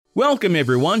Welcome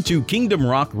everyone to Kingdom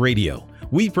Rock Radio.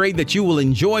 We pray that you will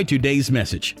enjoy today's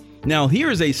message. Now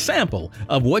here is a sample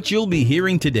of what you'll be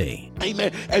hearing today.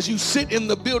 Amen. As you sit in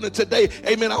the building today,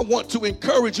 amen, I want to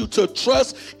encourage you to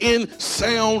trust in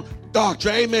sound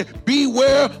doctrine. Amen.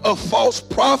 Beware of false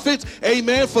prophets.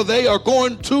 Amen. For they are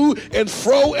going to and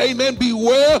fro. Amen.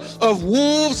 Beware of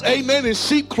wolves. Amen. In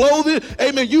sheep clothing.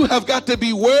 Amen. You have got to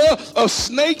beware of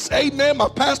snakes. Amen. My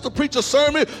pastor preached a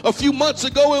sermon a few months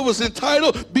ago. It was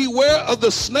entitled, Beware of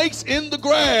the Snakes in the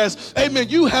Grass. Amen.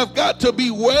 You have got to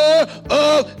beware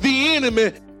of the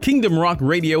enemy. Kingdom Rock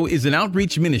Radio is an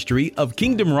outreach ministry of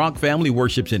Kingdom Rock Family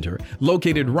Worship Center,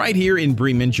 located right here in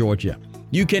Bremen, Georgia.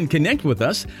 You can connect with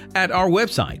us at our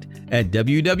website at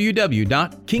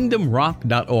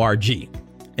www.kingdomrock.org.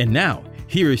 And now,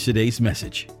 here is today's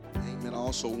message. Amen. I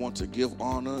also want to give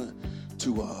honor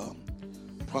to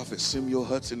Prophet Samuel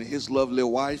Hudson and his lovely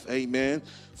wife, amen,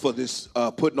 for this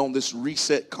putting on this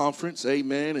reset conference,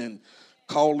 amen, and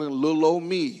calling little old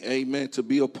me, amen, to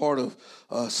be a part of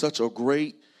such a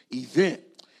great event,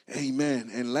 amen.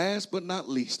 And last but not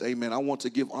least, amen, I want to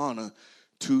give honor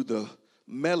to the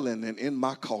melanin in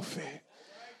my coffee.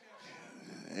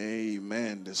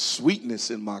 Amen. The sweetness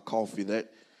in my coffee, that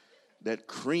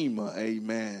creamer,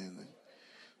 amen.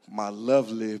 My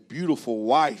lovely, beautiful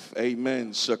wife,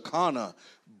 amen. Shekinah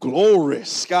Glory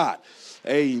Scott,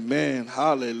 amen.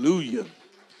 Hallelujah.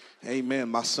 Amen.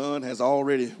 My son has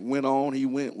already went on. He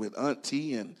went with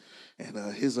Auntie and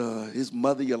his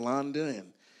mother Yolanda,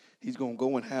 and he's going to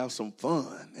go and have some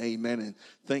fun. Amen. And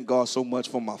thank God so much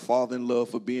for my father-in-law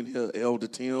for being here, Elder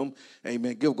Tim.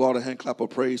 Amen. Give God a hand clap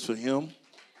of praise for him.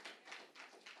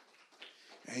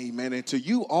 Amen. And to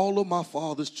you, all of my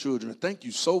father's children, thank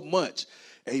you so much,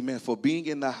 amen, for being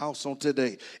in the house on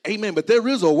today. Amen. But there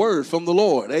is a word from the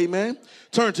Lord. Amen.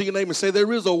 Turn to your neighbor and say,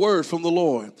 there is a word from the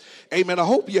Lord. Amen. I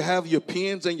hope you have your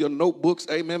pens and your notebooks.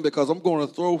 Amen. Because I'm going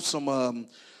to throw some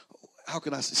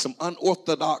some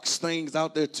unorthodox things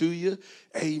out there to you,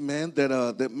 amen,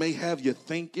 that may have you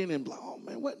thinking and like, oh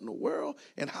man, what in the world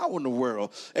and how in the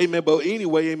world, amen. But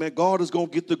anyway, amen, God is going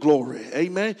to get the glory,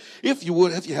 amen. If you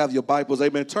have your Bibles,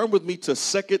 amen, turn with me to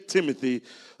 2 Timothy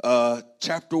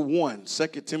chapter 1, 2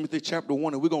 Timothy chapter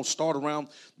 1, and we're going to start around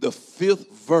the 5th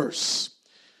verse,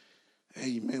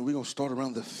 amen. We're going to start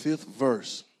around the 5th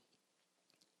verse,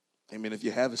 amen. If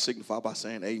you have it, signify by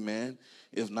saying amen.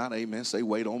 If not, amen, say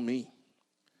wait on me.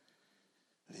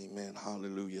 Amen.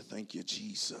 Hallelujah. Thank you,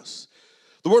 Jesus.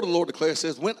 The word of the Lord declares,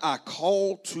 says, when I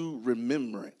call to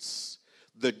remembrance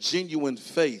the genuine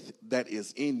faith that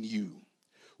is in you,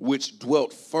 which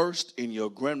dwelt first in your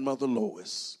grandmother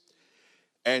Lois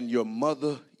and your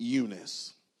mother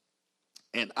Eunice,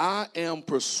 and I am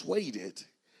persuaded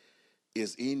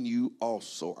is in you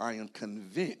also. I am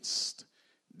convinced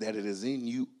that it is in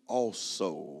you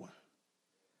also.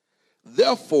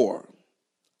 Therefore,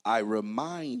 I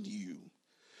remind you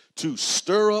to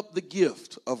stir up the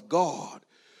gift of God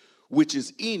which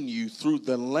is in you through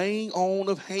the laying on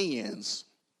of hands.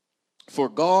 For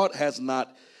God has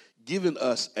not given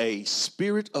us a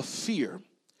spirit of fear,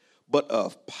 but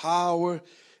of power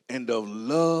and of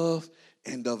love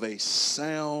and of a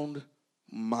sound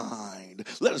mind.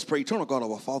 Let us pray. Eternal God,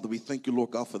 our Father, we thank you,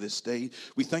 Lord God, for this day.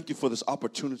 We thank you for this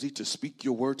opportunity to speak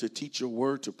your word, to teach your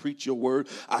word, to preach your word.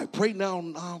 I pray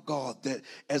now, God, that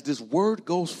as this word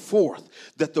goes forth,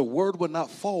 that the word will not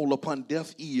fall upon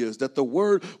deaf ears, that the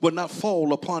word will not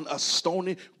fall upon a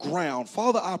stony ground.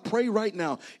 Father, I pray right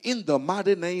now in the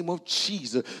mighty name of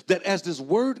Jesus, that as this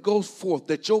word goes forth,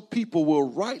 that your people will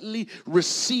rightly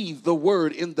receive the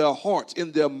word in their hearts,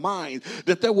 in their minds,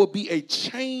 that there will be a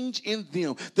change in them,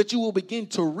 that you will begin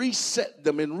to reset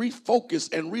them and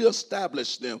refocus and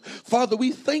reestablish them. Father,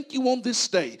 we thank you on this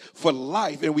day for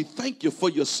life, and we thank you for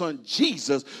your son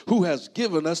Jesus, who has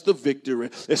given us the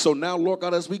victory. And so now, Lord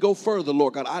God, as we go further,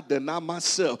 Lord God, I deny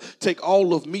myself. Take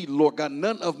all of me, Lord God,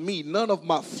 none of me, none of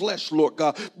my flesh, Lord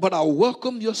God, but I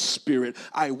welcome your spirit.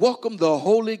 I welcome the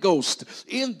Holy Ghost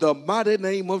in the mighty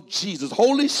name of Jesus.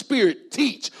 Holy Spirit,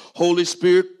 teach. Holy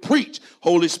Spirit, preach.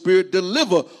 Holy Spirit,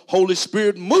 deliver. Holy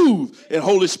Spirit, move. And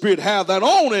Holy Spirit, have that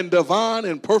own and divine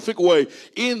and perfect way.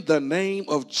 In the name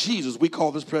of Jesus, we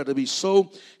call this prayer to be so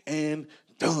and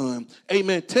done.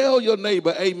 Amen. Tell your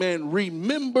neighbor, amen,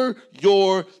 remember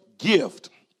your gift.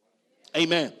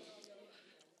 Amen.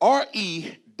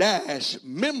 R-E-member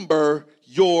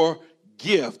your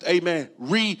gift. Amen.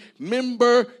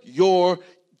 Remember your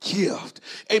gift.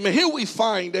 Amen. Here we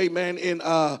find, amen, in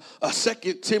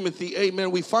 2 Timothy,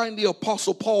 amen, we find the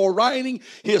Apostle Paul writing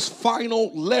his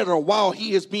final letter while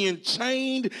he is being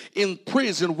chained in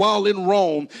prison while in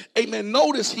Rome. Amen.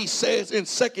 Notice he says in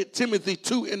 2 Timothy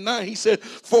 2:9, he said,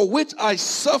 for which I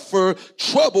suffer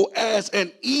trouble as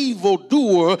an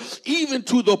evildoer, even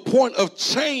to the point of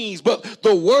chains, but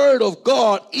the word of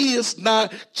God is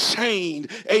not chained.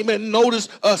 Amen. Notice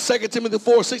 2 Timothy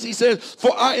 4:6, he says,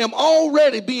 for I am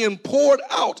already being poured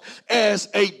out as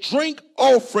a drink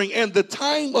offering, and the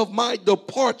time of my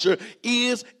departure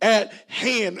is at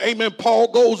hand. Amen.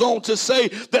 Paul goes on to say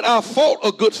that I fought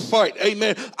a good fight.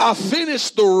 Amen. I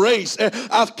finished the race, and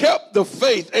I've kept the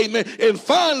faith. Amen. And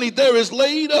finally, there is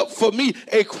laid up for me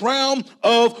a crown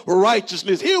of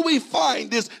righteousness. Here we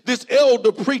find this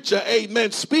elder preacher,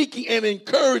 amen, speaking and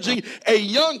encouraging a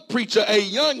young preacher, a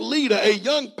young leader, a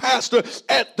young pastor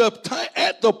at the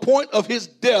point of his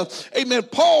death. Amen.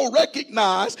 Paul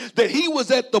recognized that he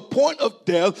was at the point of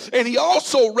death, and he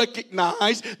also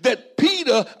recognized that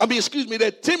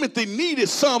that Timothy needed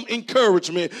some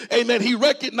encouragement. Amen. He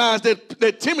recognized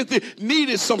that Timothy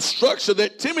needed some structure,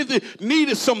 that Timothy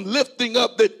needed some lifting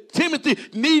up, that Timothy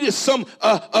needed some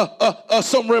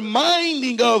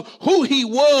reminding of who he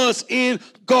was in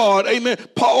God. Amen.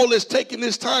 Paul is taking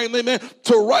this time, amen,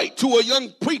 to write to a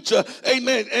young preacher.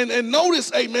 Amen. And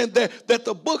notice, amen, that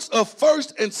the books of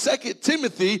 1st and 2nd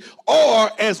Timothy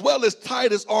are, as well as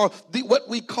Titus, are what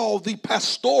we call the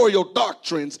pastoral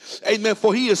doctrines. Amen.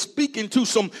 For he is speaking to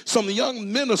some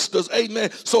young ministers.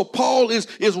 Amen. So Paul is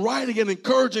writing and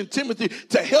encouraging Timothy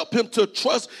to help him to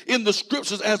trust in the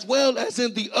scriptures as well as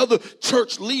in the other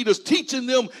church leaders, teaching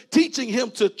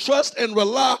him to trust and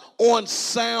rely on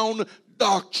sound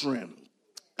doctrine.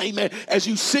 Amen. As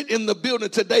you sit in the building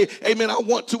today, amen, I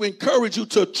want to encourage you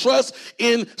to trust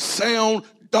in sound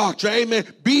doctrine. Amen.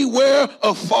 Beware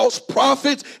of false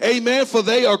prophets. Amen. For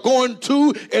they are going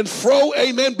to and fro.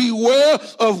 Amen. Beware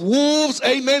of wolves.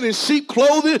 Amen. In sheep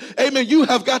clothing. Amen. You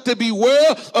have got to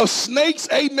beware of snakes.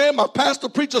 Amen. My pastor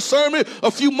preached a sermon a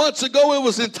few months ago. It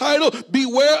was entitled,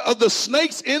 Beware of the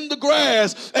Snakes in the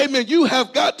Grass. Amen. You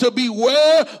have got to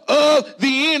beware of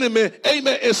the enemy.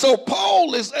 Amen. And so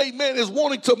Paul is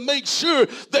wanting to make sure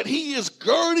that he is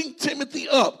girding Timothy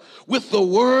up with the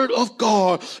word of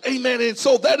God. Amen. And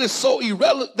so that is so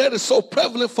irrelevant, that is so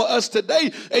prevalent for us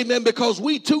today. Amen. Because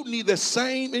we too need the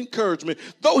same encouragement.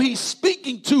 Though he's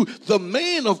speaking to the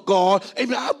man of God,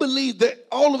 amen, I believe that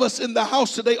all of us in the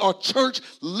house today are church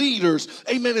leaders.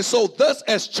 Amen. And so thus,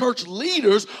 as church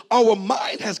leaders, our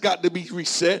mind has got to be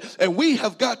reset, and we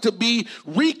have got to be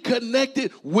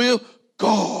reconnected with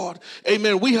God.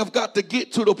 Amen. We have got to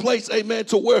get to the place, amen,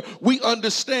 to where we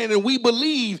understand and we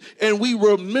believe and we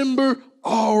remember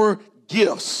our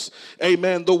gifts.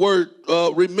 Amen. The word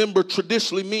remember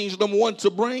traditionally means, number one, to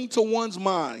bring to one's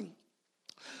mind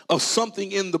of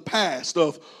something in the past,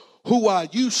 of who I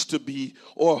used to be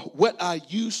or what I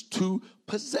used to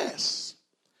possess.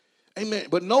 Amen.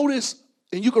 But notice,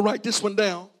 and you can write this one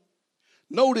down,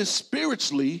 notice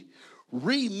spiritually,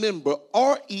 remember,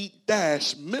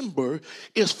 R-E-member,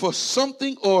 is for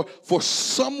something or for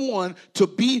someone to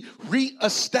be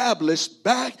reestablished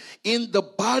back in the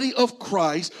body of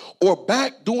Christ or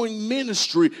back doing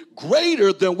ministry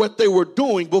greater than what they were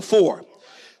doing before.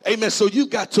 Amen. So you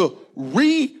got to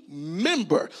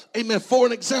remember. Amen. For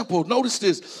an example, notice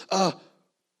this.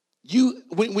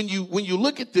 When you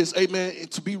look at this, amen,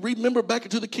 to be remembered back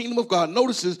into the kingdom of God,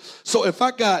 notice this. So if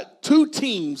I got two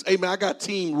teams, amen, I got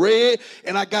team red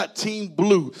and I got team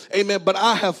blue, amen, but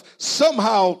I have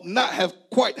somehow not have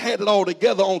quite had it all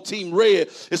together on team red,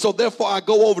 and so therefore I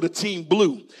go over to team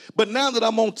blue. But now that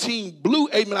I'm on team blue,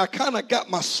 amen, I kind of got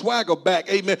my swagger back,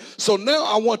 amen. So now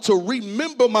I want to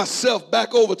remember myself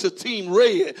back over to team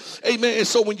red, amen. And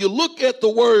so when you look at the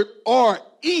word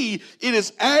R-E, it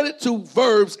is added to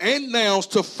verbs and nouns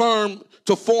to form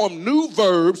new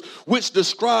verbs which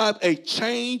describe a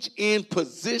change in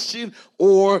position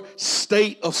or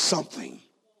state of something.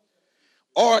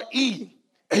 R-E,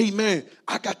 amen.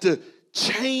 I got to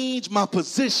change my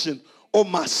position or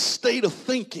my state of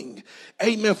thinking.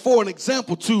 Amen. For an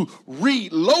example, to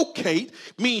relocate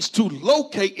means to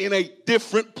locate in a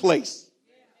different place.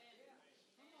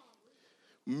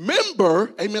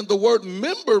 Member, amen, the word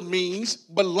member means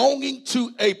belonging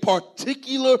to a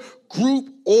particular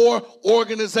group or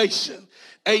organization.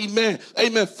 Amen.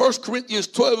 Amen. 1 Corinthians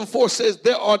 12:4 says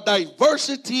there are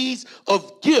diversities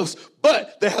of gifts,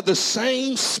 but they have the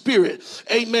same Spirit.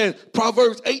 Amen.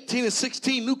 Proverbs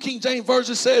 18:16, New King James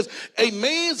Version says, a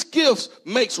man's gifts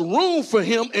makes room for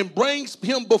him and brings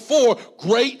him before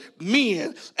great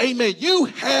men. Amen. You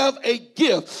have a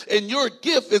gift, and your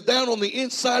gift is down on the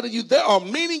inside of you. There are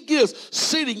many gifts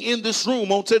sitting in this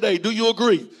room on today. Do you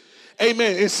agree?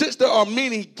 Amen. And since there are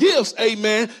many gifts,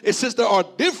 amen, and since there are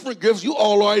different gifts, you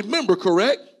all are a member,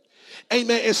 correct?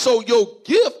 Amen. And so your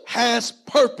gift has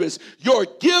purpose. Your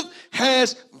gift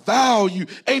has value.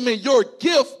 Amen. Your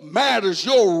gift matters.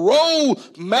 Your role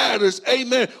matters.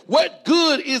 Amen. What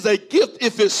good is a gift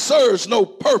if it serves no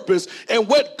purpose? And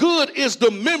what good is the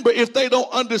member if they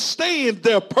don't understand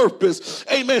their purpose?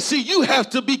 Amen. See, you have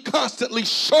to be constantly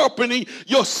sharpening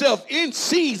yourself in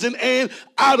season and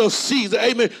out of season.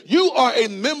 Amen. You are a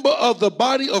member of the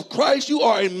body of Christ. You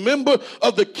are a member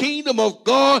of the kingdom of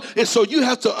God. And so you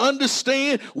have to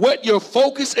understand what your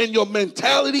focus and your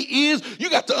mentality is.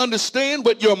 You got to understand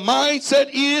what your mindset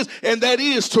is, and that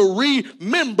is to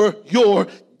remember your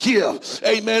gift.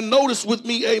 Amen. Notice with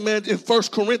me, amen, in 1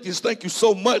 Corinthians. Thank you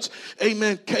so much.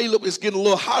 Amen. Caleb is getting a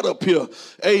little hot up here.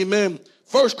 Amen.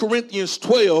 1 Corinthians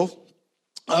 12.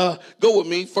 Go with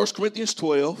me. 1 Corinthians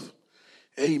 12.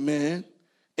 Amen.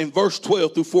 In verse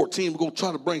 12 through 14, we're going to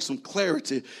try to bring some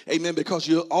clarity, amen, because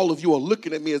all of you are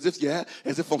looking at me as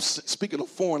if I'm speaking a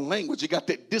foreign language. You got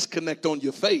that disconnect on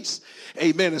your face,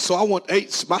 amen. And so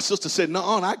my sister said, no,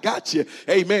 I got you,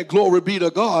 amen, glory be to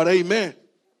God, amen.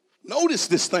 Notice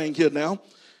this thing here now.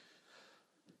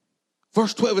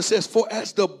 Verse 12, it says, for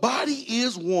as the body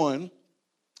is one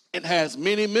and has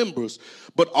many members,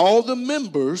 but all the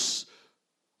members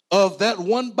of that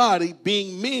one body,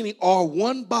 being many, are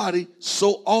one body,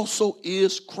 so also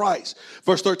is Christ.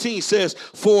 Verse 13 says,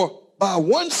 for by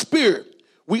one Spirit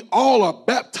we all are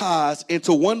baptized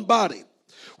into one body,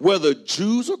 whether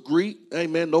Jews or Greek,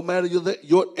 amen, no matter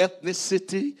your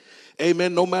ethnicity,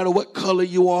 amen, no matter what color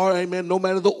you are, amen, no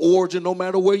matter the origin, no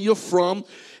matter where you're from,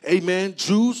 amen,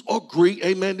 Jews or Greek,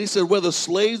 amen. He said whether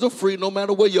slaves or free, no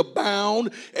matter where you're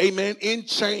bound, amen, in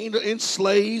chain or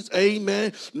enslaved,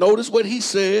 amen. Notice what he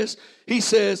says. He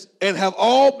says, and have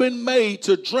all been made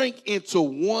to drink into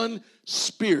one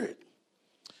Spirit.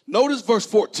 Notice verse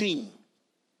 14.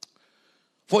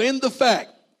 For in the fact,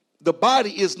 the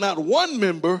body is not one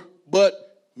member, but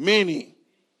many.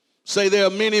 Say there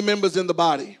are many members in the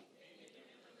body.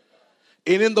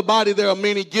 And in the body, there are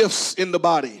many gifts in the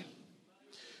body.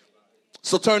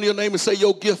 So turn to your neighbor and say,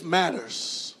 your gift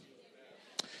matters.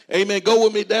 Amen. Go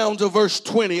with me down to verse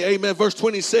 20. Amen. Verse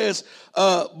 20 says,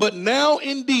 but now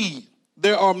indeed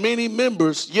there are many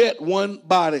members, yet one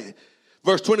body.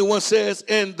 Verse 21 says,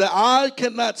 and the eye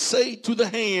cannot say to the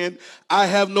hand, I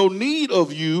have no need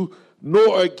of you,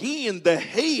 nor again the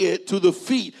head to the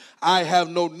feet, I have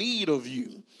no need of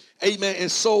you. Amen.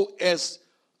 And so as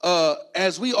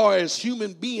we are as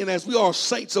human beings, as we are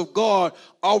saints of God,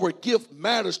 our gift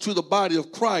matters to the body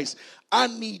of Christ. I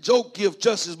need your gift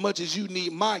just as much as you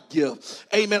need my gift.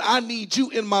 Amen. I need you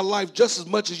in my life just as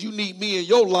much as you need me in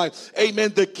your life.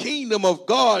 Amen. The kingdom of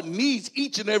God needs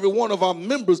each and every one of our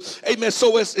members. Amen.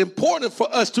 So it's important for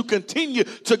us to continue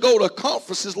to go to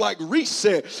conferences like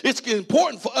Reset. It's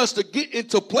important for us to get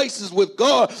into places with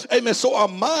God. Amen. So our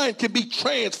mind can be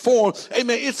transformed.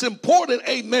 Amen. It's important.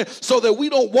 Amen. So that we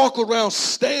don't walk around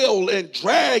stale and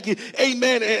draggy.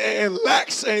 Amen. And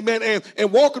lax. Amen.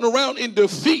 And walking around in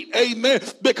defeat. Amen.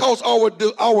 Because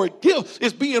our gift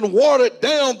is being watered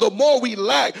down the more we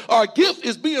lack. Our gift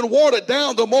is being watered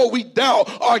down the more we doubt.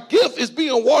 Our gift is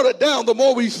being watered down the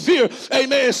more we fear.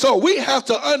 Amen. So we have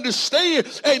to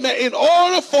understand, amen, in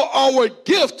order for our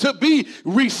gift to be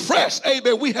refreshed,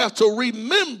 amen, we have to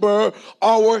remember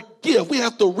our gift. We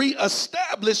have to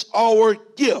reestablish our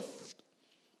gift.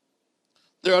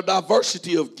 There are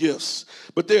diversity of gifts,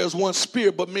 but there's one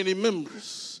Spirit, but many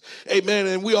members. Amen.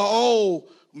 And we are all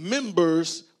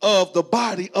members of the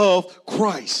body of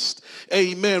Christ.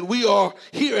 Amen. We are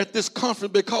here at this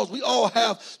conference because we all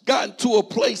have gotten to a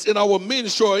place in our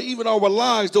ministry or even our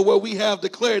lives to where we have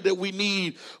declared that we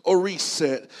need a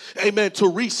reset. Amen. To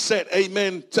reset,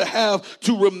 amen,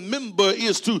 to remember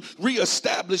is to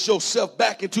reestablish yourself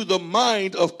back into the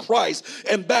mind of Christ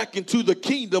and back into the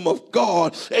kingdom of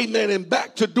God. Amen. And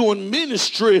back to doing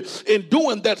ministry and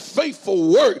doing that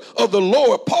faithful work of the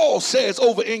Lord. Paul says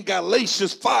over in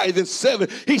Galatians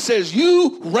 5:7, He says,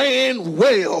 you ran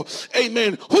well.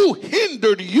 Amen. Who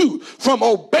hindered you from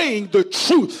obeying the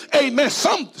truth? Amen.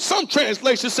 Some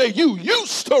translations say you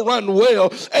used to run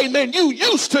well. Amen. You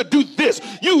used to do this.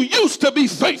 You used to be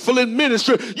faithful in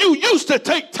ministry. You used to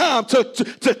take time to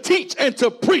teach and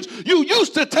to preach. You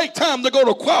used to take time to go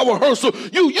to choir rehearsal.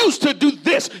 You used to do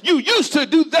this. You used to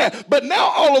do that. But now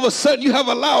all of a sudden you have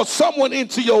allowed someone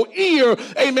into your ear,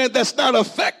 amen, that's not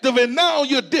effective, and now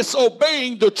you're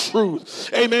disobeying the truth.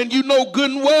 Amen. You know good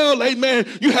and well, amen,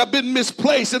 you have been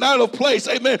misplaced and out of place.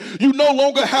 Amen. You no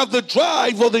longer have the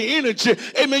drive or the energy.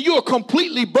 Amen. You are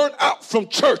completely burnt out from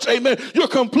church. Amen. You're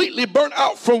completely burnt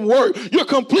out from work. You're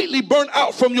completely burnt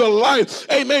out from your life.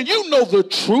 Amen. You know the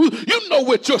truth. You know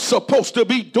what you're supposed to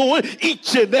be doing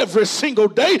each and every single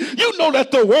day. You know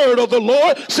that the word of the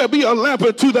Lord shall be a lamp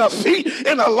unto thy feet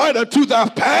and a light unto thy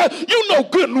path. You know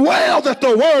good and well that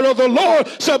the word of the Lord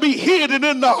shall be hidden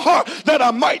in the heart, that I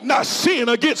might not sin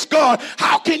against God.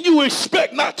 How can you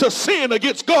expect not to sin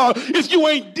against God if you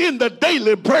ain't in the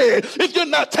daily bread, if you're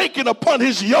not taking upon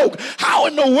his yoke? How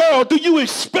in the world do you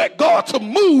expect God to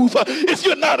move if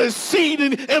you're not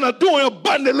exceeding and are doing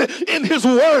abundantly in his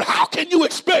word? How can you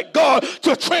expect God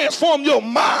to transform your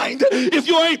mind if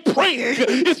you ain't praying,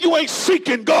 if you ain't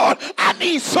seeking God? I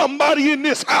need somebody in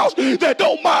this house that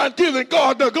don't mind giving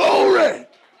God the glory.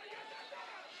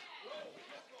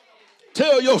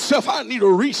 Tell yourself, I need a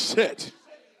reset.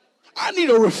 I need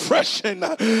a refreshing.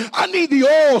 I need the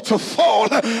oil to fall.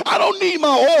 I don't need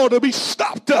my oil to be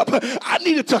stopped up. I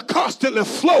need it to constantly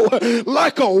flow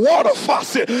like a water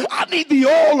faucet. I need the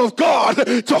oil of God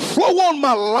to flow on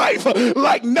my life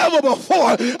like never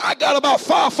before. I got about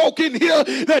 5 folk in here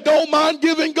that don't mind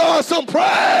giving God some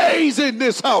praise in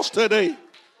this house today.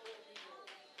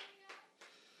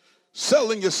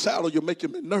 Selling your saddle, you're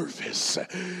making me nervous.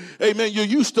 Amen. You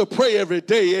used to pray every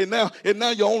day, and now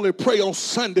you only pray on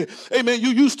Sunday. Amen. You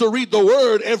used to read the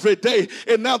word every day,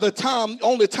 and now the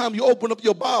only time you open up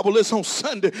your Bible is on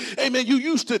Sunday. Amen. You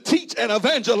used to teach and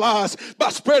evangelize by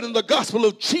spreading the gospel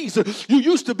of Jesus. You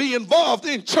used to be involved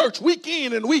in church week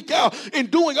in and week out in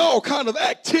doing all kind of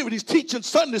activities, teaching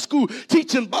Sunday school,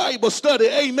 teaching Bible study.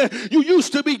 Amen. You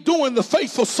used to be doing the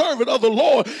faithful servant of the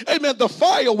Lord. Amen. The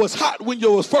fire was hot when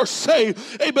you were first saved.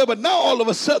 Amen. But now all of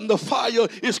a sudden the fire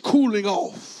is cooling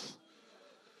off.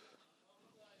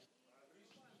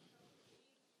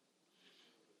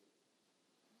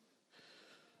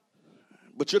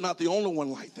 But you're not the only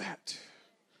one like that.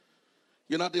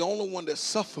 You're not the only one that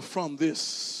suffers from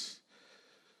this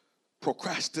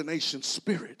procrastination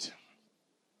spirit.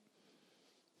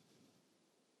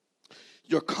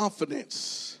 Your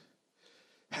confidence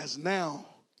has now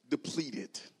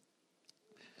depleted.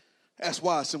 That's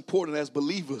why it's important as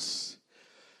believers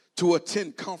to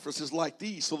attend conferences like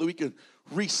these so that we can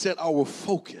reset our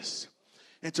focus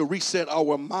and to reset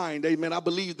our mind. Amen. I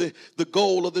believe that the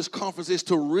goal of this conference is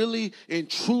to really and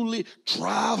truly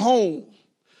drive home.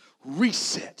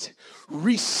 Reset,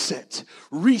 reset,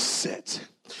 reset.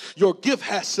 Your gift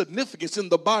has significance in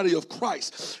the body of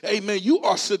Christ. Amen. You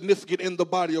are significant in the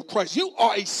body of Christ. You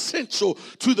are essential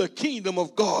to the kingdom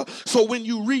of God. So when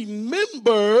you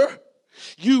remember,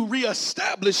 you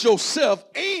reestablish yourself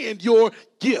and your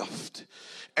gift.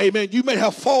 Amen. You may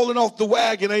have fallen off the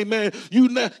wagon. Amen.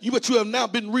 But you have now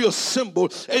been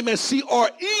reassembled. Amen.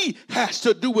 CRE has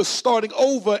to do with starting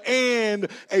over and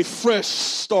a fresh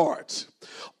start.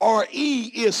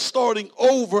 RE is starting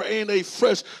over and a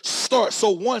fresh start. So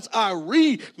once I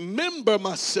remember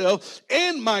myself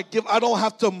and my gift, I don't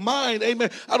have to mind,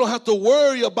 amen. I don't have to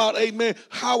worry about, amen,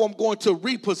 how I'm going to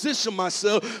reposition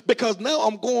myself, because now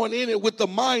I'm going in it with the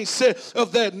mindset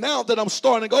of that now that I'm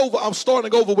starting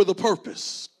over with a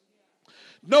purpose.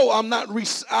 No, I'm not.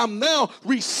 I'm now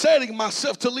resetting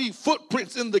myself to leave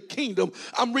footprints in the kingdom.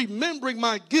 I'm remembering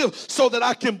my gift so that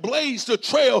I can blaze the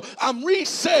trail. I'm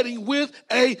resetting with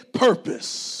a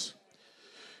purpose.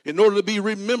 In order to be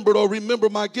remembered or remember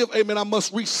my gift, amen, I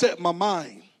must reset my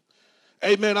mind.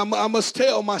 Amen. I must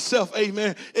tell myself,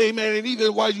 amen, amen. And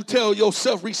even while you tell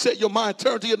yourself, reset your mind,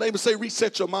 turn to your neighbor and say,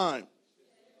 reset your mind.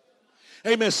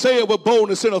 Amen. Say it with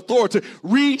boldness and authority.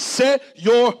 Reset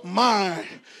your mind.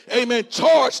 Amen.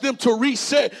 Charge them to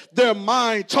reset their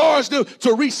mind. Charge them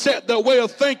to reset their way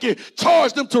of thinking.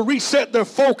 Charge them to reset their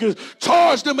focus.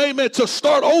 Charge them, amen, to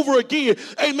start over again.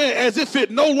 Amen. As if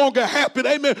it no longer happened.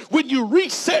 Amen. When you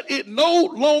reset, it no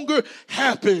longer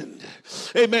happened.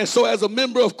 Amen. So as a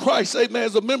member of Christ, amen,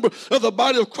 as a member of the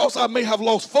body of Christ, I may have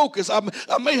lost focus. I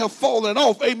may have fallen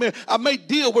off. Amen. I may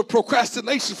deal with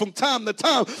procrastination from time to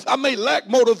time. I may lack lack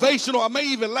motivation, or I may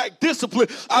even lack discipline.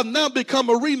 I've now become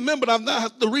a remembered. I've now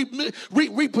have to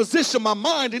reposition my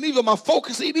mind and even my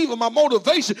focus and even my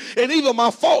motivation and even my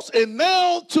thoughts. And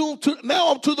now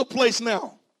I'm to the place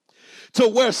now to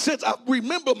where since I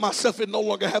remembered myself, it no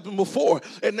longer happened before.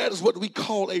 And that is what we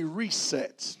call a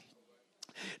reset.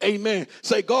 Amen.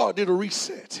 Say, God did a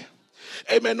reset.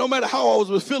 Amen. No matter how I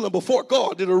was feeling before,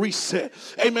 God did a reset.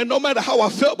 Amen. No matter how I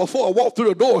felt before I walked through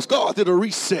the doors, God did a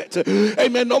reset.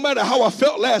 Amen. No matter how I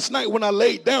felt last night when I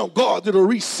laid down, God did a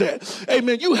reset.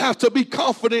 Amen. You have to be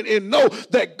confident and know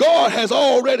that God has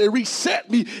already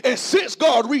reset me. And since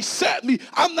God reset me,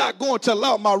 I'm not going to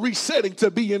allow my resetting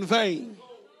to be in vain.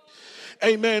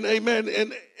 Amen, amen.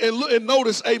 And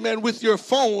notice, amen, with your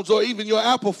phones or even your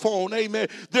Apple phone, amen,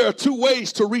 there are two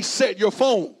ways to reset your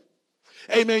phone.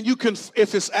 Amen. You can,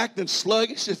 if it's acting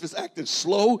sluggish, if it's acting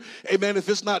slow, amen, if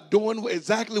it's not doing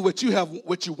exactly what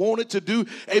you want it to do,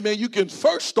 amen, you can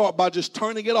first start by just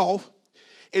turning it off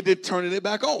and then turning it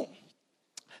back on.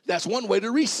 That's one way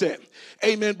to reset.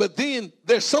 Amen. But then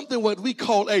there's something what we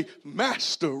call a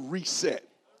master reset.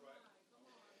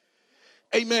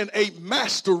 Amen, a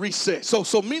master reset.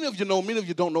 So many of you know, many of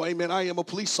you don't know, amen, I am a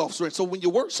police officer. And so when you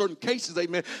work certain cases,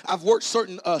 amen, I've worked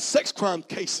certain sex crime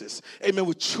cases, amen,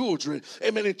 with children.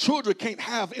 Amen, and children can't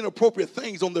have inappropriate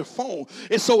things on their phone.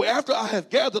 And so after I have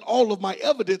gathered all of my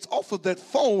evidence off of that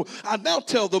phone, I now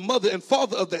tell the mother and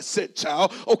father of that said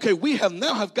child, okay, we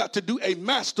have got to do a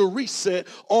master reset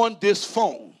on this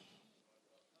phone.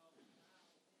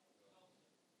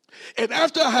 And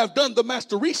after I have done the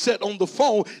master reset on the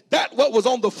phone, that what was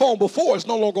on the phone before is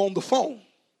no longer on the phone.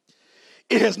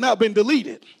 It has now been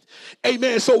deleted.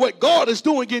 Amen. So what God is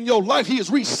doing in your life, he is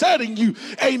resetting you.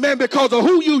 Amen. Because of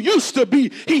who you used to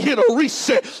be, he hit a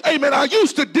reset. Amen. I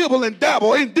used to dibble and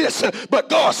dabble in this, but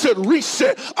God said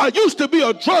reset. I used to be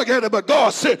a drug addict, but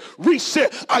God said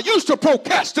reset. I used to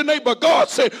procrastinate, but God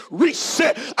said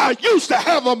reset. I used to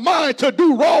have a mind to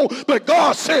do wrong, but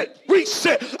God said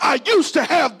reset. I used to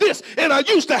have this and I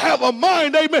used to have a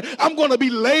mind, amen, I'm going to be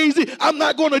lazy. I'm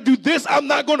not going to do this. I'm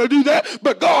not going to do that.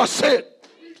 But God said,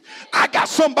 I got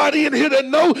somebody in here that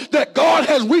know that God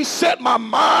has reset my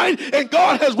mind and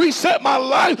God has reset my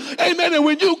life. Amen. And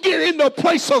when you get in the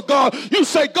place of God, you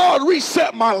say, God,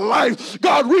 reset my life.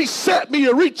 God, reset me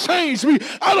and rechange me.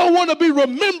 I don't want to be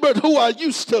remembered who I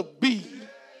used to be.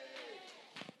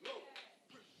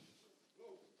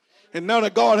 And now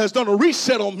that God has done a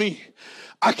reset on me,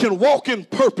 I can walk in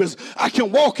purpose. I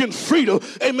can walk in freedom.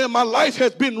 Amen. My life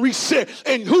has been reset.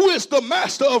 And who is the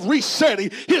master of resetting?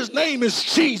 His name is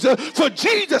Jesus. For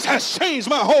Jesus has changed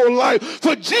my whole life.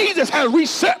 For Jesus has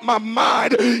reset my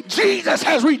mind. Jesus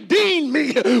has redeemed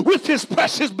me with his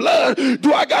precious blood.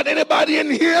 Do I got anybody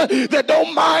in here that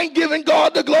don't mind giving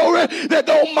God the glory? That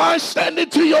don't mind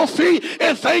standing to your feet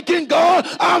and thanking God?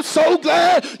 I'm so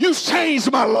glad you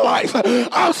changed my life.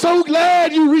 I'm so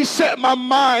glad you reset my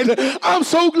mind. I'm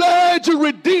so glad you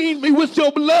redeemed me with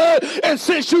your blood. And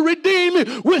since you redeemed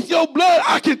me with your blood,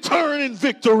 I can turn in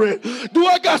victory. Do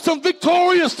I got some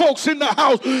victorious folks in the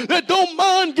house that don't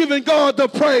mind giving God the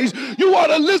praise? You ought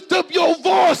to lift up your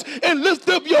voice and lift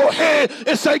up your head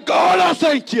and say, God, I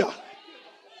thank you.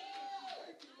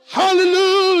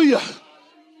 Hallelujah.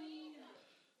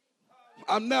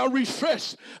 I'm now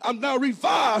refreshed. I'm now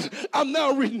revived. I'm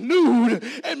now renewed.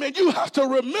 Amen. You have to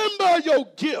remember your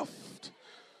gift.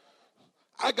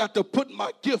 I got to put my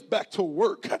gift back to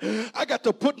work. I got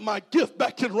to put my gift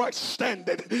back in right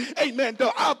standing. Amen.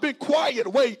 I've been quiet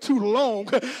way too long.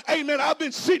 Amen. I've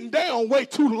been sitting down way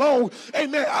too long.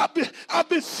 Amen. I've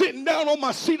been sitting down on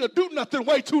my seat to do nothing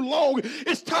way too long.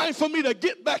 It's time for me to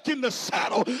get back in the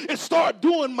saddle and start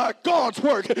doing my God's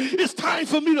work. It's time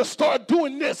for me to start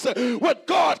doing this, what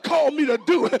God called me to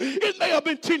do. It may have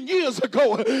been 10 years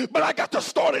ago, but I got to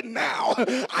start it now.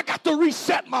 I got to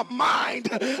reset my mind.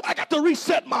 I got to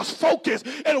reset my focus,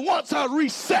 and once I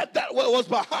reset that, what was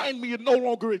behind me, it no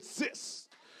longer exists.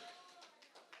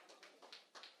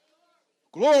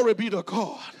 Glory be to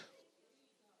God.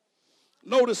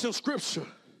 Notice in scripture,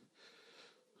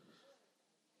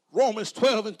 Romans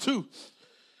 12:2,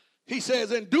 he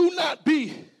says, and do not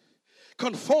be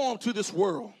conformed to this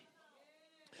world,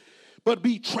 but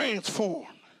be transformed.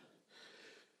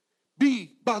 Be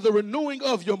by the renewing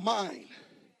of your mind,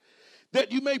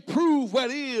 that you may prove what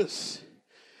is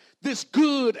this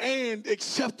good and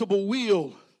acceptable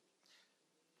will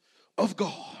of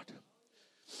God.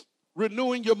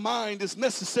 Renewing your mind is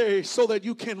necessary so that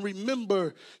you can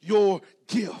remember your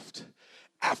gift.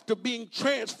 After being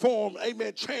transformed,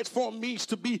 amen, transformed means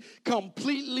to be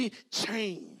completely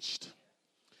changed.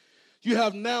 You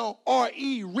have now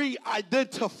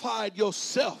re-identified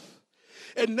yourself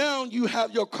And now you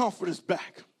have your confidence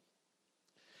back.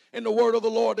 And the word of the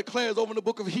Lord declares over in the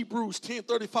book of Hebrews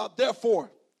 10:35,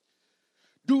 therefore,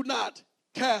 do not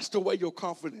cast away your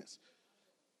confidence.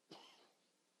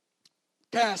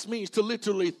 Cast means to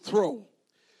literally throw,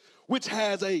 which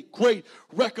has a great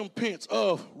recompense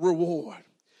of reward.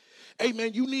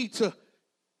 Amen. You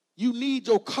need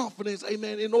your confidence,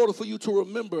 amen, in order for you to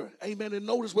remember. Amen. And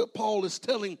notice what Paul is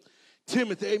telling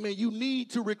Timothy. Amen. You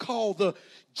need to recall the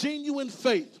genuine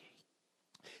faith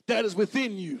that is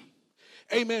within you.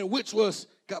 Amen. Which was,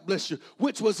 God bless you,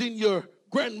 which was in your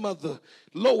grandmother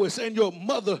Lois and your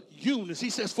mother Eunice. He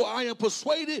says, for I am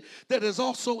persuaded that is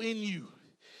also in you.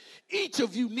 Each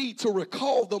of you need to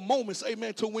recall the moments,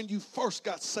 amen, to when you first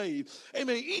got saved.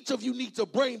 Amen. Each of you need to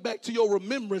bring back to your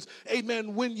remembrance,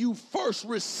 amen, when you first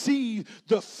received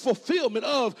the fulfillment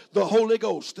of the Holy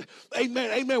Ghost.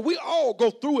 Amen. Amen. We all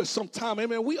go through it sometime.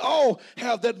 Amen. We all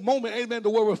have that moment, amen, to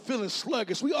where we're feeling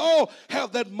sluggish. We all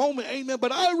have that moment, amen.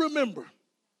 But I remember,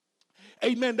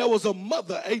 amen, there was a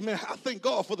mother, amen. I thank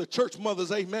God for the church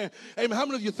mothers, amen. Amen. How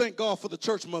many of you thank God for the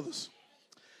church mothers?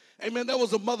 Amen. That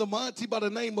was a mother, my auntie, by the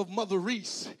name of Mother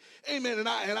Reese. Amen. And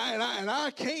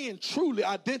I can truly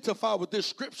identify with this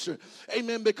scripture.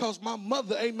 Amen. Because my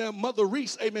mother, amen, Mother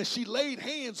Reese, amen, she laid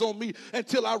hands on me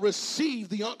until I received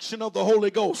the unction of the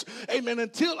Holy Ghost. Amen.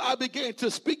 Until I began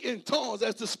to speak in tongues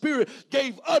as the Spirit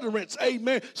gave utterance.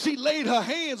 Amen. She laid her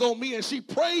hands on me and she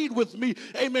prayed with me.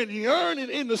 Amen. Yearning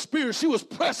in the Spirit. She was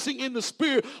pressing in the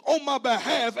Spirit on my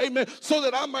behalf. Amen. So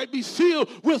that I might be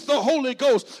filled with the Holy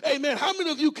Ghost. Amen. How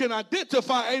many of you can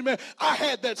identify, amen, I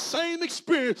had that same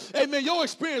experience. Amen. Your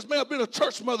experience may have been a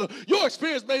church mother. Your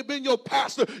experience may have been your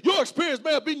pastor. Your experience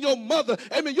may have been your mother.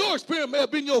 Amen. Your experience may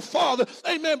have been your father.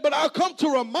 Amen. But I'll come to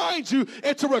remind you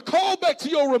and to recall back to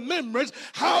your remembrance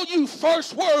how you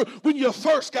first were when you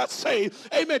first got saved.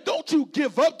 Amen. Don't you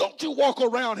give up. Don't you walk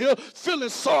around here feeling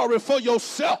sorry for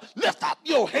yourself. Lift up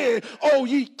your head, O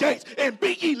ye gates, and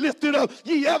be ye lifted up,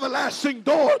 ye everlasting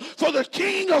doors, for the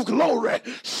King of glory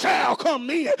shall come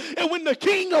in. And when the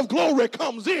King of glory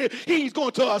comes in, he's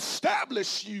going to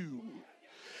establish you.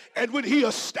 And when he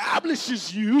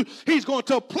establishes you, he's going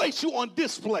to place you on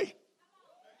display.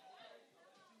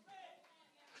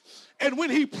 And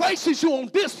when he places you on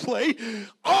display,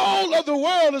 all of the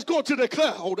world is going to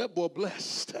declare, oh, that boy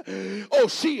blessed. Oh,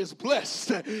 she is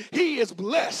blessed. He is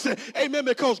blessed. Amen.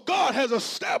 Because God has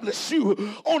established you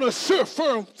on a sure,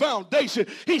 firm foundation.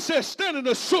 He says, standing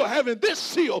assured, having this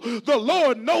seal, the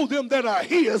Lord know them that are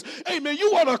his. Amen.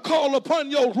 You want to call upon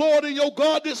your Lord and your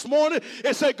God this morning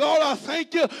and say, God, I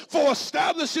thank you for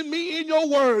establishing me in your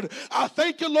word. I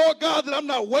thank you, Lord God, that I'm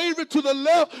not wavering to the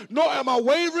left, nor am I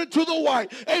wavering to the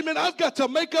right. Amen. I've got to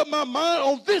make up my mind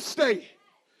on this day.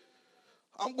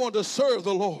 I'm going to serve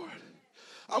the Lord.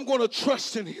 I'm going to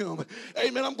trust in him.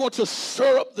 Amen. I'm going to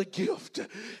stir up the gift.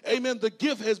 Amen. The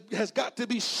gift has got to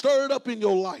be stirred up in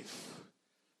your life.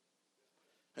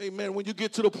 Amen. When you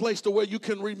get to the place to where you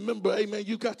can remember, amen,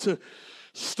 you got to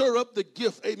stir up the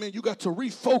gift. Amen. You got to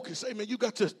refocus. Amen. You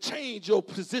got to change your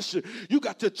position. You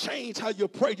got to change how you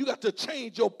pray. You got to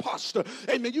change your posture.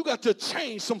 Amen. You got to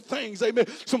change some things. Amen.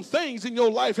 Some things in your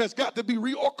life has got to be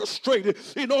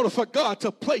reorchestrated in order for God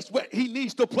to place what he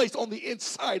needs to place on the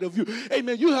inside of you.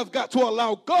 Amen. You have got to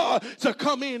allow God to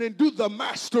come in and do the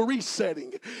master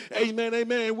resetting. Amen.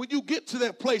 Amen. When you get to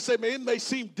that place, amen, it may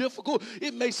seem difficult.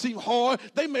 It may seem hard.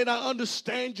 They may not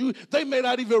understand you. They may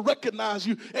not even recognize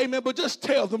you. Amen. But just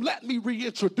tell them, let me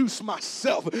reintroduce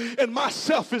myself. And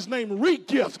myself is named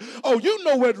Regift. Oh, you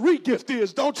know what Regift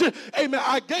is, don't you? Amen.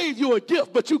 I gave you a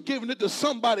gift, but you're giving it to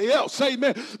somebody else.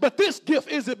 Amen. But this gift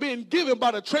isn't being given by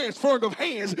the transferring of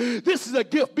hands. This is a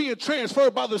gift being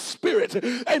transferred by the Spirit.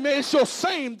 Amen. It's your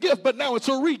same gift, but now it's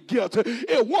a Regift.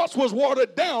 It once was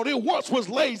watered down. It once was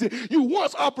lazy. You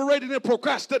once operated in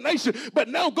procrastination, but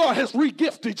now God has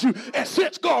regifted you. And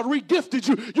since God regifted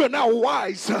you, you're now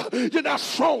wiser. You're now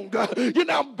stronger. You're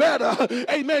now better.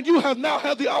 Amen. You have now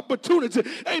had the opportunity.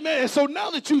 Amen. And so now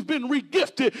that you've been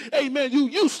regifted, amen, you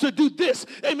used to do this.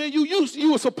 Amen.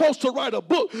 You were supposed to write a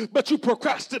book, but you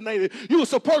procrastinated. You were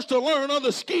supposed to learn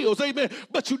other skills. Amen.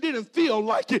 But you didn't feel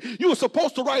like it. You were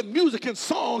supposed to write music and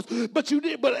songs, but you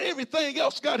did. But everything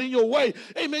else got in your way.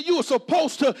 Amen. You were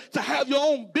supposed to have your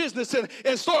own business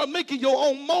and start making your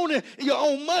own money.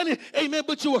 Amen.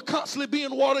 But you were constantly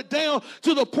being watered down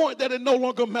to the point that it no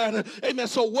longer mattered. Amen.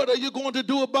 So what are you going going to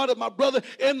do about it, my brother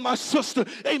and my sister?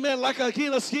 Amen. Like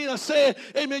again, I said,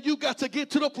 amen, you got to get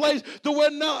to the place to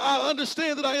where now I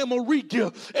understand that I am a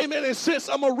re-give. Amen. And since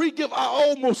I'm a re-give, I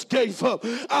almost gave up.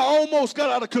 I almost got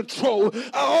out of control.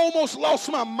 I almost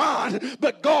lost my mind,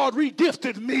 but God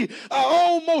re-gifted me. I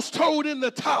almost threw in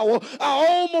the towel. I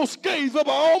almost gave up.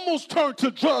 I almost turned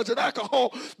to drugs and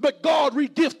alcohol, but God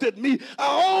re-gifted me. I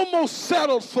almost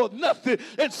settled for nothing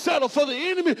and settled for the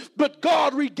enemy, but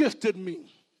God re-gifted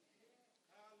me.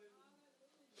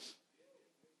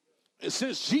 And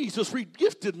since Jesus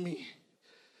re-gifted me,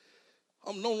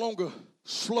 I'm no longer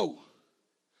slow,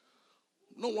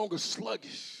 no longer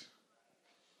sluggish.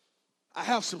 I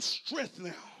have some strength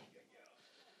now.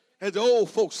 As the old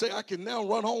folks say, I can now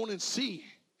run on and see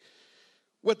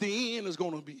what the end is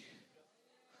going to be.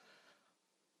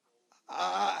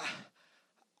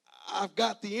 I've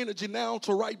got the energy now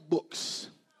to write books.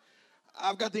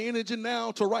 I've got the energy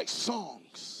now to write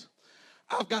songs.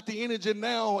 I've got the energy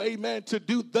now, amen, to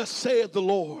do thus saith the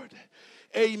Lord.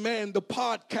 Amen, the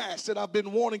podcast that I've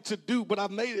been wanting to do, but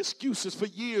I've made excuses for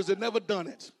years and never done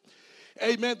it.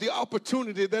 Amen, the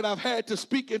opportunity that I've had to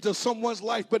speak into someone's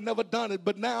life but never done it.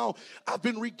 But now I've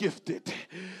been re-gifted.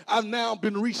 I've now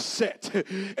been reset.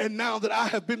 And now that I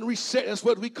have been reset, that's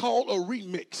what we call a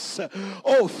remix.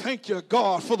 Oh, thank you,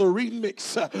 God, for the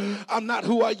remix. I'm not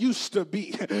who I used to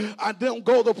be. I don't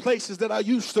go the places that I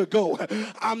used to go.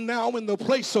 I'm now in the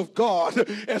place of God.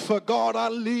 And for God I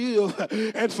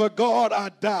live. And for God I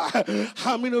die.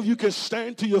 How many of you can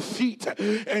stand to your feet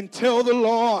and tell the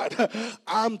Lord,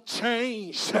 I'm changed?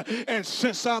 And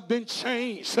since I've been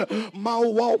changed, my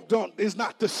walk is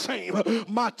not the same.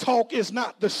 My talk is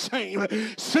not the same.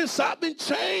 Since I've been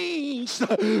changed,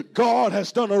 God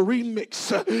has done a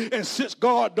remix. And since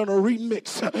God done a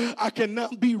remix, I can now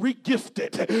be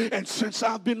re-gifted. And since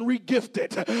I've been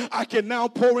re-gifted, I can now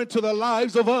pour into the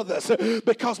lives of others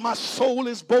because my soul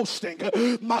is boasting.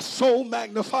 My soul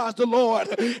magnifies the Lord.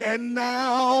 And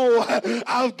now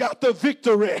I've got the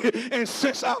victory. And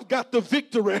since I've got the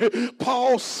victory,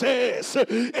 Paul says,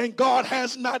 and God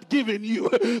has not given you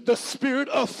the spirit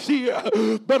of fear,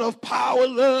 but of power,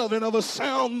 love, and of a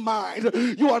sound mind.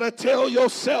 You ought to tell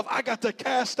yourself, I got to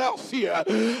cast out fear.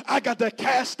 I got to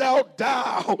cast out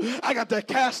doubt. I got to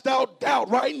cast out doubt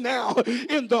right now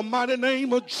in the mighty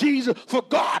name of Jesus. For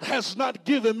God has not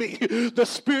given me the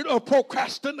spirit of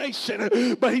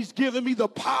procrastination, but he's given me the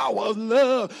power of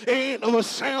love and of a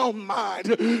sound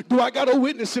mind. Do I got a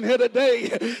witness in here today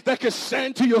that can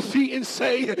stand to your feet and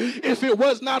say, if it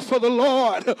was not for the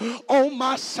Lord on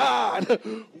my side,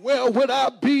 where would I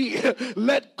be?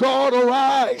 Let God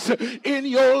arise in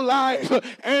your life.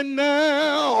 And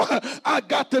now I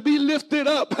got to be lifted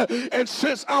up. And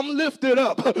since I'm lifted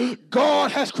up,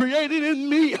 God has created in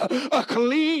me a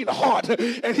clean heart,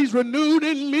 and he's renewed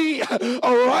in me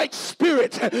a right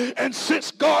spirit. And since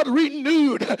God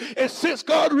renewed, and since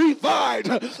God revived,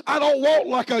 I don't walk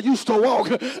like I used to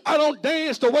walk. I don't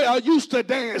dance the way I used to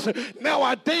dance. Now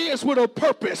I dance with a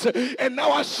purpose, and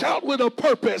now I shout with a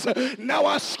purpose. Now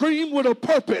I scream with a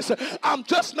purpose. I'm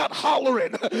just not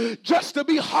hollering just to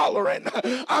be hollering.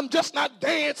 I'm just not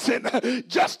dancing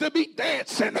just to be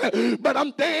dancing, but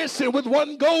I'm dancing with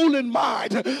one goal in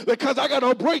mind, because I got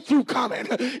a breakthrough coming,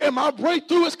 and my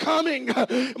breakthrough is coming.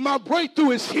 My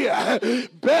breakthrough is here.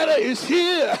 Better is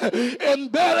here,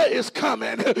 and better is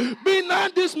coming. Be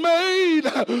not dismayed,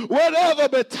 whatever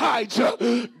betides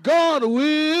you. God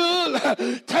will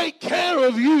take care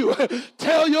of you.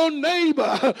 Tell your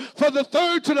neighbor for the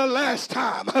third to the last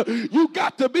time, you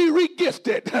got to be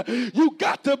re-gifted. You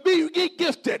got to be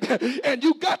re-gifted, and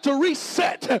you got to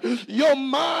reset your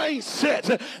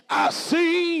mindset. I've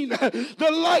seen the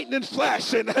lightning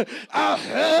flashing. I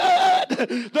heard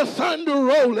the thunder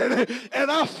rolling,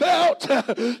 and I felt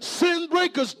sin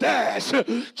breakers dash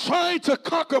trying to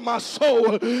conquer my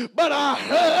soul. But I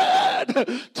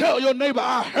heard, tell your neighbor,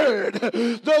 I heard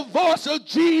the voice of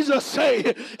Jesus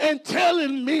say and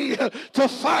telling me to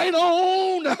fight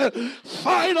on,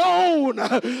 fight on.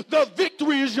 The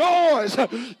victory is yours.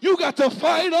 You got to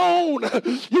fight on.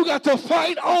 You got to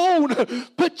fight on.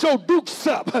 Put your dukes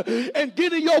up and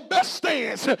get in your best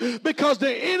stance, because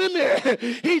the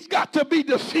enemy, he's got to be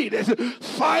defeated.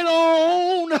 Fight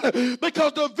on,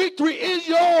 because the victory is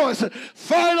yours.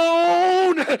 Fight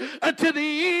on until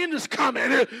the end is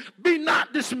coming. Be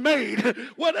not dismayed,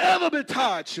 whatever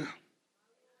betides you.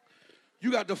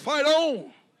 You got to fight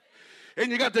on,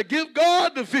 and you got to give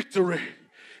God the victory.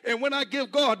 And when I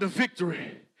give God the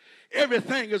victory,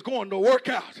 everything is going to work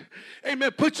out.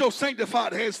 Amen. Put your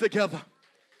sanctified hands together.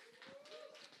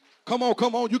 Come on,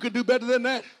 come on. You can do better than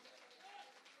that.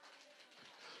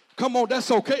 Come on, that's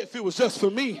okay if it was just for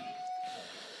me.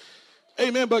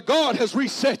 Amen. But God has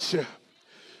reset you.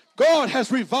 God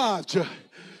has revived you.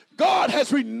 God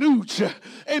has renewed you.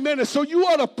 Amen. And so you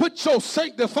ought to put your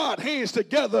sanctified hands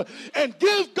together and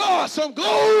give God some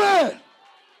glory.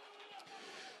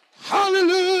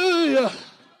 Hallelujah.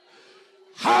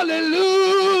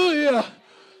 Hallelujah.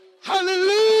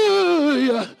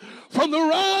 Hallelujah. From the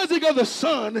rising of the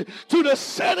sun to the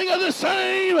setting of the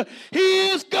same, he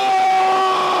is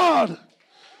God.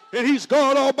 And he's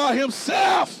God all by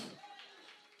himself.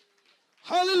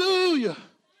 Hallelujah.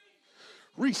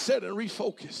 Reset and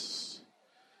refocus.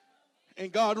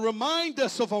 And God, remind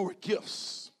us of our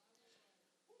gifts.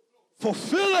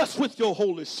 Fulfill us with your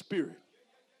Holy Spirit.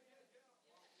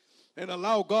 And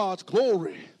allow God's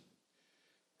glory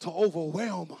to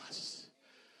overwhelm us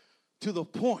to the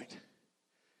point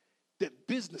that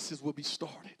businesses will be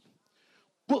started,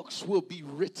 books will be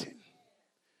written,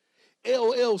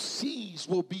 LLCs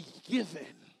will be given,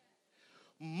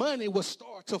 money will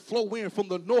start to flow in from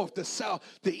the north, the south,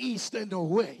 the east, and the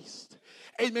west.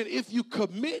 Amen. If you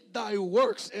commit thy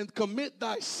works and commit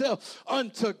thyself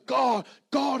unto God,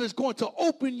 God is going to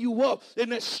open you up,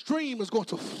 and that stream is going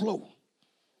to flow.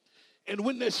 And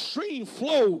when that stream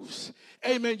flows,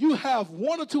 amen, you have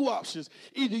one or two options.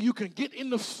 Either you can get in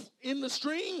the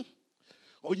stream,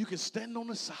 or you can stand on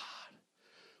the side.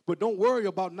 But don't worry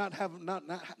about not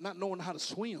knowing how to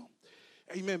swim.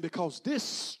 Amen. Because this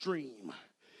stream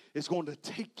is going to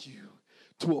take you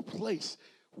to a place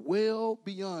well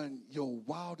beyond your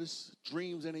wildest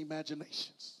dreams and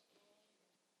imaginations.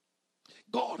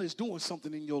 God is doing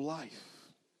something in your life.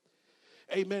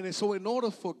 Amen. And so in order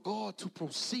for God to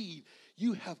proceed,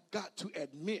 you have got to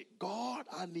admit, God,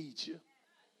 I need you.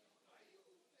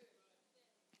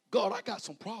 God, I got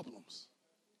some problems.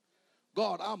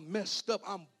 God, I'm messed up,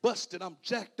 I'm busted, I'm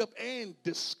jacked up and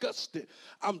disgusted.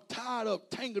 I'm tired of,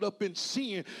 tangled up in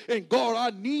sin. And God, I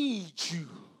need you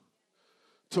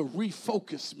to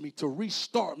refocus me, to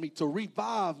restart me, to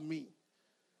revive me.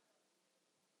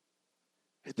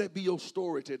 If that be your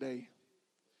story today,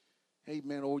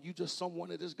 amen, or you just someone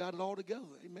that just got it all together,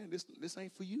 amen, this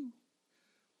ain't for you.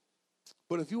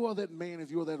 But if you are that man, if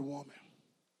you're that woman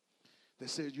that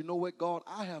says, you know what, God,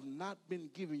 I have not been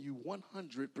giving you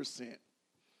 100%.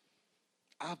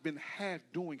 I've been half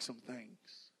doing some things.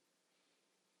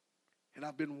 And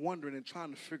I've been wondering and trying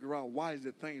to figure out why is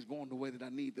it things going the way that I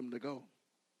need them to go.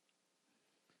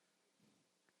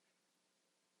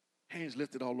 Hands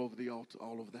lifted all over the altar,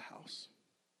 all over the house.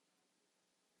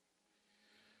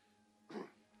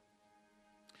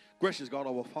 Gracious God,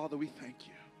 our Father, we thank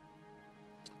you.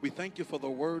 We thank you for the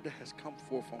word that has come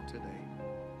forth on today.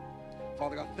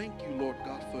 Father God, thank you, Lord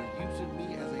God, for using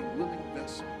me as a willing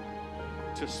vessel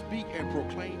to speak and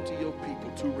proclaim to your people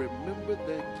to remember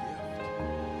their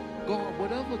gift. God,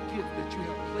 whatever gift that you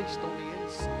have placed on the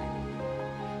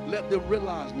inside, let them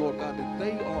realize, Lord God, that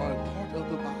they are a part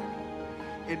of the body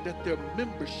and that their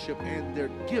membership and their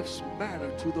gifts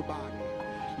matter to the body.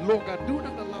 Lord God, do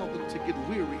not allow them to get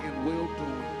weary in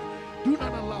well-doing. Do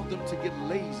not allow them to get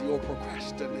lazy or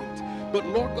procrastinate. But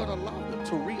Lord God, allow them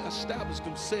to reestablish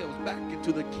themselves back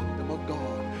into the kingdom of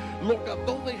God. Lord God,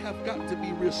 though they have got to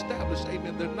be reestablished,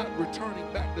 amen, they're not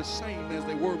returning back the same as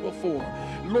they were before.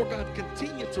 Lord God,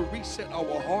 continue to reset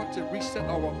our hearts and reset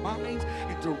our minds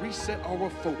and to reset our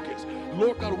focus.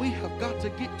 Lord God, we have got to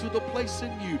get to the place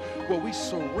in you where we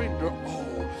surrender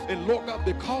all. And Lord God,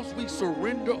 because we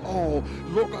surrender all,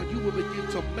 Lord God, you will begin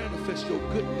to manifest your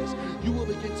goodness. You will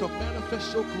begin to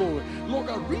manifest your glory. Lord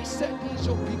God, reset these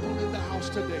your people in the house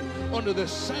today under the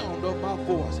sound of my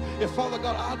voice. And Father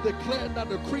God, I declare and I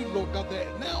decree, Lord God,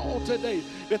 that now on today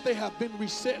that they have been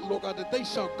reset, Lord God, that they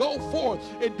shall go forth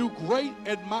and do great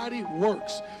and mighty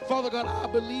works. Father God, I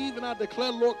believe and I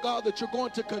declare, Lord God, that you're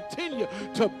going to continue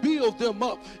to build them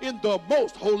up in the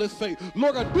most holy faith.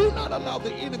 Lord God, do not allow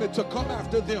the enemy to come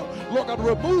after them. Lord God,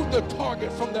 remove the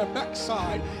target from their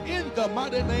backside in the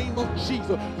mighty name of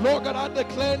Jesus. Lord God, I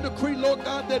declare and decree, Lord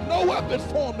God, that no weapon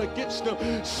formed against them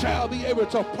shall be able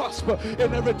to prosper,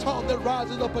 and every tongue that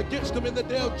rises up against them in the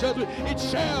day of judgment, it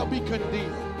shall be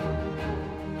condemned.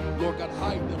 Lord God,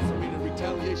 hide them from any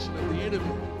retaliation of the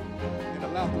enemy and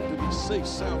allow them to be safe,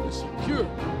 sound, and secure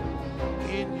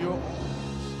in your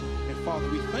arms. And Father,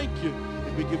 we thank you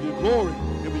and we give you glory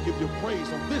and we give you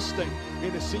praise on this day.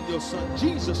 And it's in your Son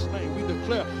Jesus' name we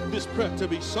declare this prayer to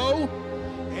be so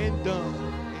and done.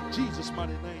 In Jesus'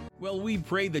 mighty name. Well, we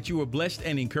pray that you were blessed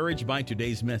and encouraged by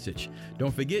today's message.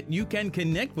 Don't forget, you can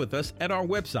connect with us at our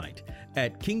website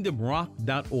at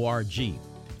kingdomrock.org.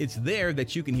 It's there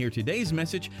that you can hear today's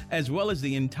message as well as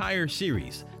the entire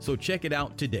series, so check it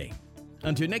out today.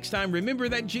 Until next time, remember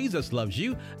that Jesus loves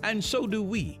you, and so do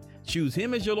we. Choose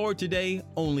Him as your Lord today.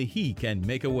 Only He can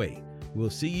make a way. We'll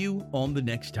see you on the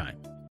next time.